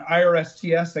out. They had an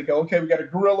IRSTS. They go, okay, we got a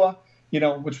guerrilla,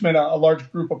 which meant a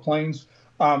large group of planes.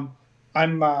 I'm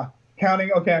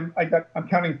counting. Okay, I'm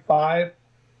counting 5,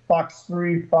 Fox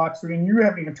 3, and you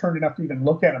haven't even turned enough to even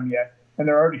look at them yet, and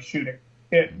they're already shooting.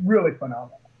 It really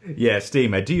phenomenal. Yeah,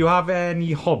 Steamer. Do you have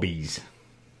any hobbies?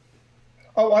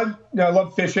 Oh, I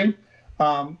love fishing,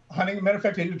 hunting. As a matter of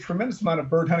fact, I did a tremendous amount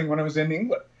of bird hunting when I was in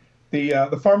England.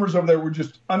 The farmers over there were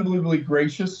just unbelievably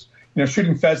gracious.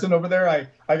 Shooting pheasant over there.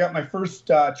 I got my first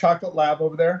chocolate lab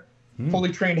over there,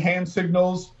 fully trained hand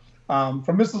signals. From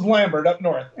Mrs. Lambert up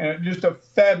north, and just a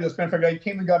fabulous. Matter of fact, I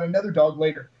came and got another dog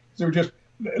later. They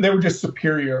were just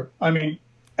superior. I mean,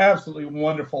 absolutely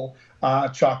wonderful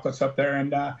chocolates up there,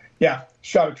 and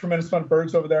shot a tremendous amount of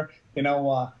birds over there.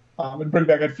 I'd bring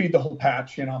back, I'd feed the whole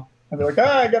patch. And they're like,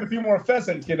 I got a few more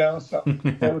pheasant. So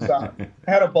it was I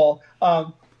had a ball.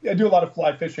 I do a lot of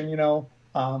fly fishing.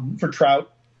 For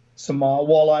trout, some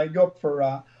walleye. Go up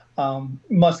for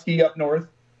muskie up north.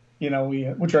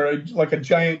 Which are like a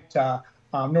giant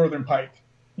northern pike,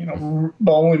 the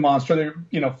only monster.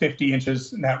 They're, 50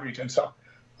 inches in that region. So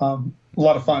a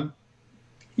lot of fun,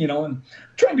 and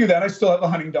try and do that. I still have a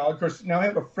hunting dog. Of course, now I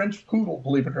have a French poodle,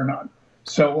 believe it or not.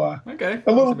 So okay,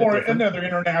 a little more, another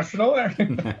international.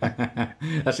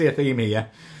 I see a theme here.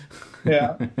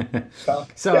 Yeah.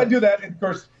 So I do that, of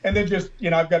course. And then just,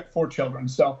 I've got 4 children,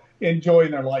 so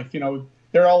enjoying their life,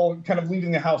 They're all kind of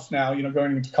leaving the house now,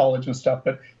 going into college and stuff.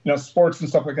 But, sports and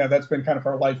stuff like that, that's been kind of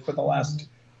our life for the last,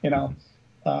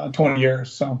 20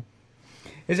 years. So,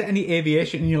 is there any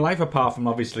aviation in your life apart from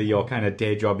obviously your kind of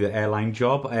day job, your airline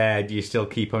job? Do you still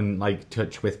keep on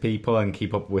touch with people and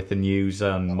keep up with the news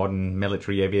on modern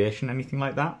military aviation, anything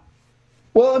like that?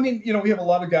 Well, I mean, we have a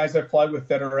lot of guys I fly with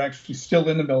that are actually still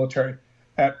in the military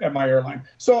at my airline.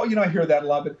 So, I hear that a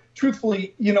lot. But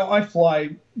truthfully, I fly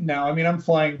now. I mean, I'm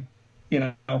flying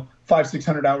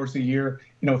 500-600 hours a year,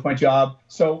 with my job.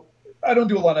 So I don't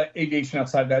do a lot of aviation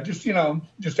outside of that. Just,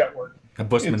 just at work. A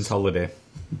busman's holiday.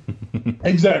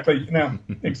 Exactly.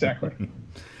 Exactly.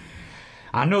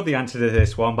 I know the answer to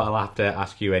this one, but I'll have to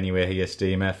ask you anyway here,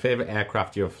 Steamer. Favorite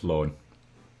aircraft you've flown?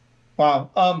 Wow.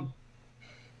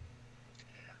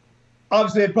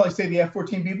 Obviously, I'd probably say the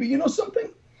F-14B, but you know something?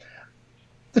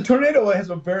 The Tornado has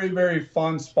a very, very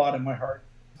fond spot in my heart.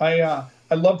 I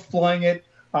loved flying it.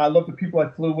 I love the people I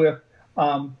flew with.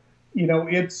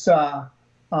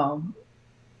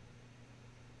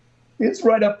 It's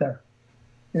right up there.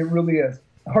 It really is.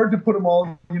 Hard to put them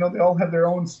all. They all have their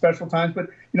own special times. But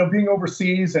being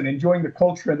overseas and enjoying the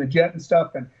culture and the jet and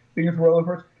stuff, and being with the Royal Air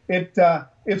Force,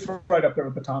 it's right up there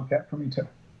with the Tomcat for me too.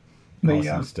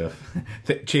 Awesome stuff.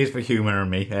 Cheers for humor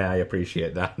me. Yeah, I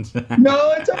appreciate that.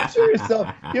 No, I'm serious.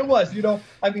 So it was.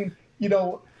 I mean,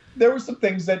 there were some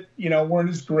things that, weren't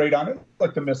as great on it,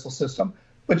 like the missile system.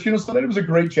 But, so that it was a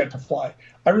great jet to fly.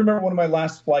 I remember one of my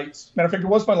last flights. Matter of fact, it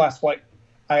was my last flight.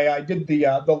 I did the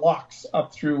locks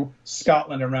up through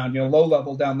Scotland around, low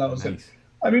level down those. Nice. And,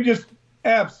 I mean, just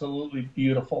absolutely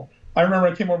beautiful. I remember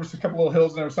I came over to a couple little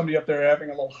hills and there was somebody up there having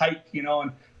a little hike, and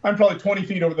I'm probably 20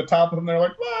 feet over the top of them. They're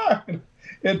like, ah!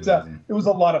 It was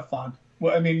a lot of fun.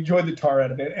 Well, I mean, enjoyed the tar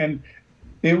out of it. And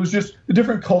it was just the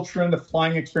different culture and the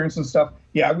flying experience and stuff.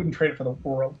 Yeah, I wouldn't trade it for the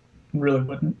world. Really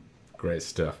wouldn't. Great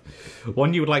stuff.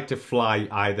 One you would like to fly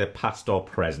either past or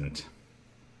present?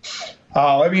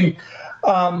 Oh, I mean,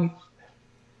 well,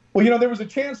 there was a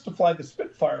chance to fly the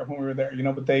Spitfire when we were there,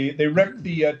 but they wrecked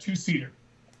the 2-seater.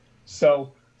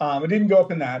 So it didn't go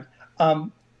up in that.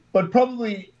 But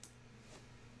probably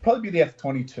be the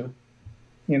F-22,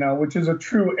 which is a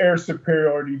true air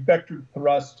superiority, vector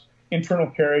thrust, internal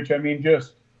carriage. I mean,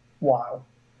 just wow.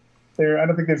 I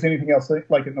don't think there's anything else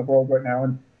like it in the world right now.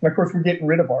 And of course, we're getting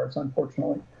rid of ours,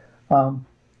 unfortunately.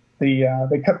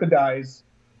 They cut the dies.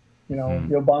 The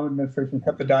Obama administration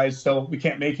cut the dies, so we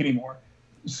can't make anymore.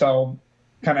 So,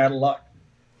 kind of out of luck.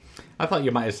 I thought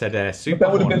you might have said Super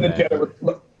That would have been the jet.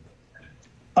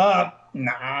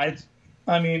 Nah,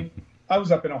 I mean, I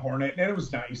was up in a Hornet, and it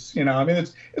was nice. I mean,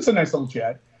 it's a nice little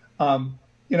jet. But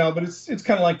it's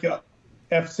kind of like a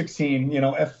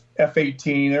F-16,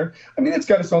 F-18. I mean, it's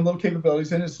got its own little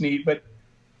capabilities, and it's neat. But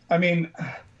I mean,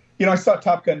 I saw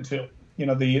Top Gun 2,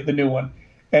 the new one,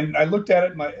 and I looked at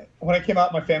it. When I came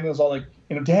out, my family was all like,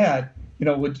 Dad,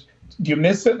 do you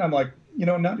miss it? And I'm like,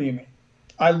 not even.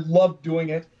 I love doing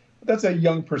it, but that's a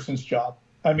young person's job.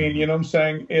 I mean, what I'm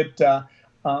saying?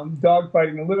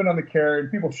 Dogfighting and living on the carrier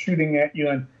and people shooting at you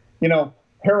and,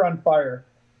 hair on fire.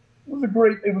 It was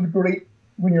great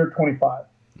when you're 25.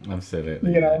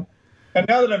 Absolutely. And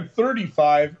now that I'm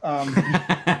 35,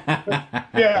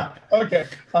 yeah, okay.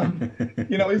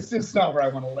 It's not where I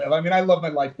want to live. I mean, I love my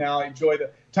life now. I enjoy the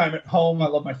time at home. I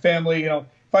love my family. If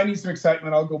I need some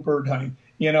excitement, I'll go bird hunting,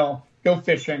 go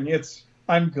fishing.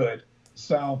 I'm good.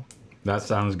 So. That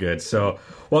sounds good. So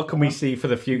what can we see for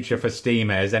the future for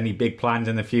Steamers? Any big plans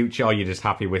in the future, or are you just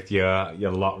happy with your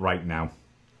lot right now?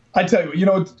 I tell you,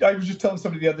 I was just telling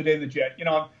somebody the other day in the jet,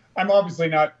 I'm obviously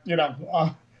not,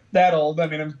 that old. I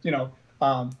mean,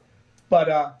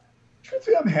 but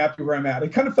truthfully, I'm happy where I'm at.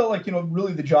 It kind of felt like,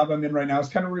 really the job I'm in right now is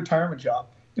kind of a retirement job.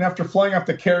 After flying off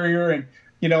the carrier and,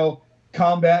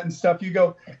 combat and stuff, you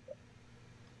go,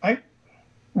 I'm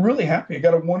really happy. I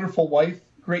got a wonderful wife,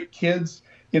 great kids,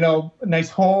 a nice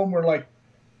home. We're like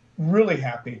really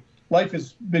happy. Life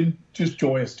has been just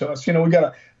joyous to us. We got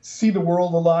to see the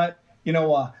world a lot.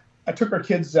 I took our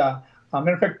kids, matter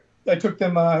of fact, I took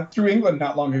them through England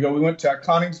not long ago. We went to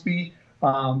Coningsby,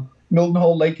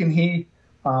 Mildenhall, Lakenheath,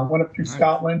 went up through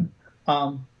Scotland.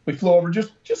 We flew over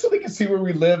just so they could see where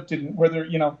we lived and whether,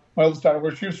 my oldest daughter,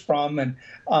 where she was from. And,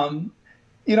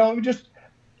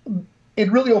 it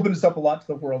really opened us up a lot to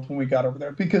the world when we got over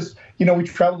there because, we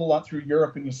traveled a lot through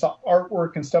Europe and you saw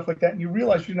artwork and stuff like that. And you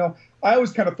realize, I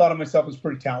always kind of thought of myself as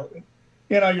pretty talented.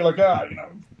 You're like,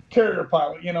 carrier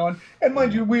pilot, and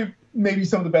mind you, we're maybe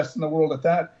some of the best in the world at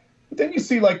that. But then you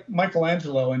see like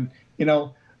Michelangelo and,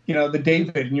 the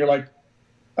David, and you're like,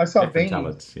 I saw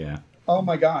talents, yeah. Oh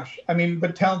my gosh. I mean,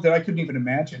 but talent that I couldn't even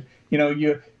imagine.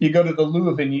 You go to the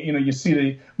Louvre and you see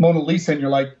the Mona Lisa and you're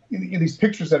like, these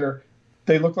pictures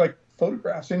they look like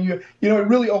photographs. And it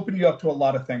really opened you up to a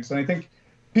lot of things. And I think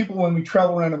people, when we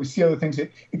travel around and we see other things,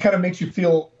 it kind of makes you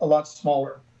feel a lot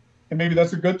smaller. And maybe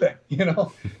that's a good thing,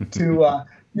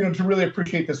 to really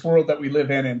appreciate this world that we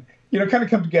live in and, kind of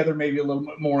come together maybe a little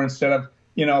bit more instead of,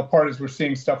 apart as we're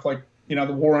seeing stuff like, the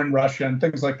war in Russia and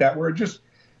things like that, where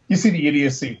you see the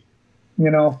idiocy,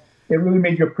 it really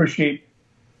made you appreciate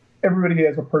everybody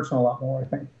as a person a lot more, I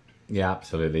think. Yeah,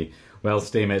 absolutely. Well,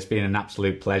 Steamer, it's been an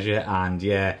absolute pleasure. And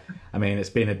yeah, I mean, it's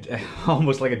been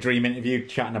almost like a dream interview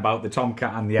chatting about the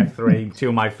Tomcat and the F-3, two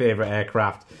of my favourite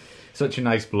aircraft. Such a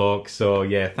nice bloke. So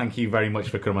yeah, thank you very much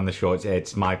for coming on the show.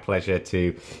 It's my pleasure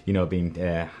to,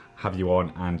 have you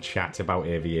on and chat about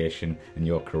aviation and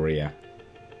your career.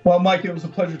 Well, Mike, it was a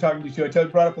pleasure talking to you too. I tell you,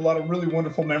 brought up a lot of really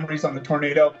wonderful memories on the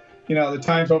Tornado. The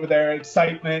times over there,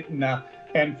 excitement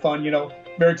and fun.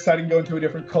 Very exciting going to a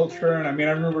different culture. And I mean,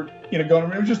 I remember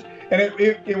going. It was just, and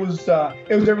it was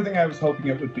everything I was hoping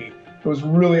it would be. It was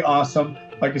really awesome.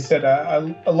 Like I said, I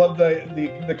love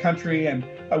the country, and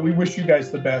we wish you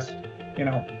guys the best.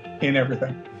 In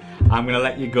everything. I'm going to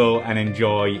let you go and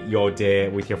enjoy your day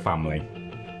with your family.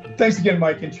 Thanks again,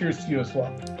 Mike, and cheers to you as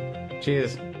well.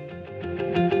 Cheers.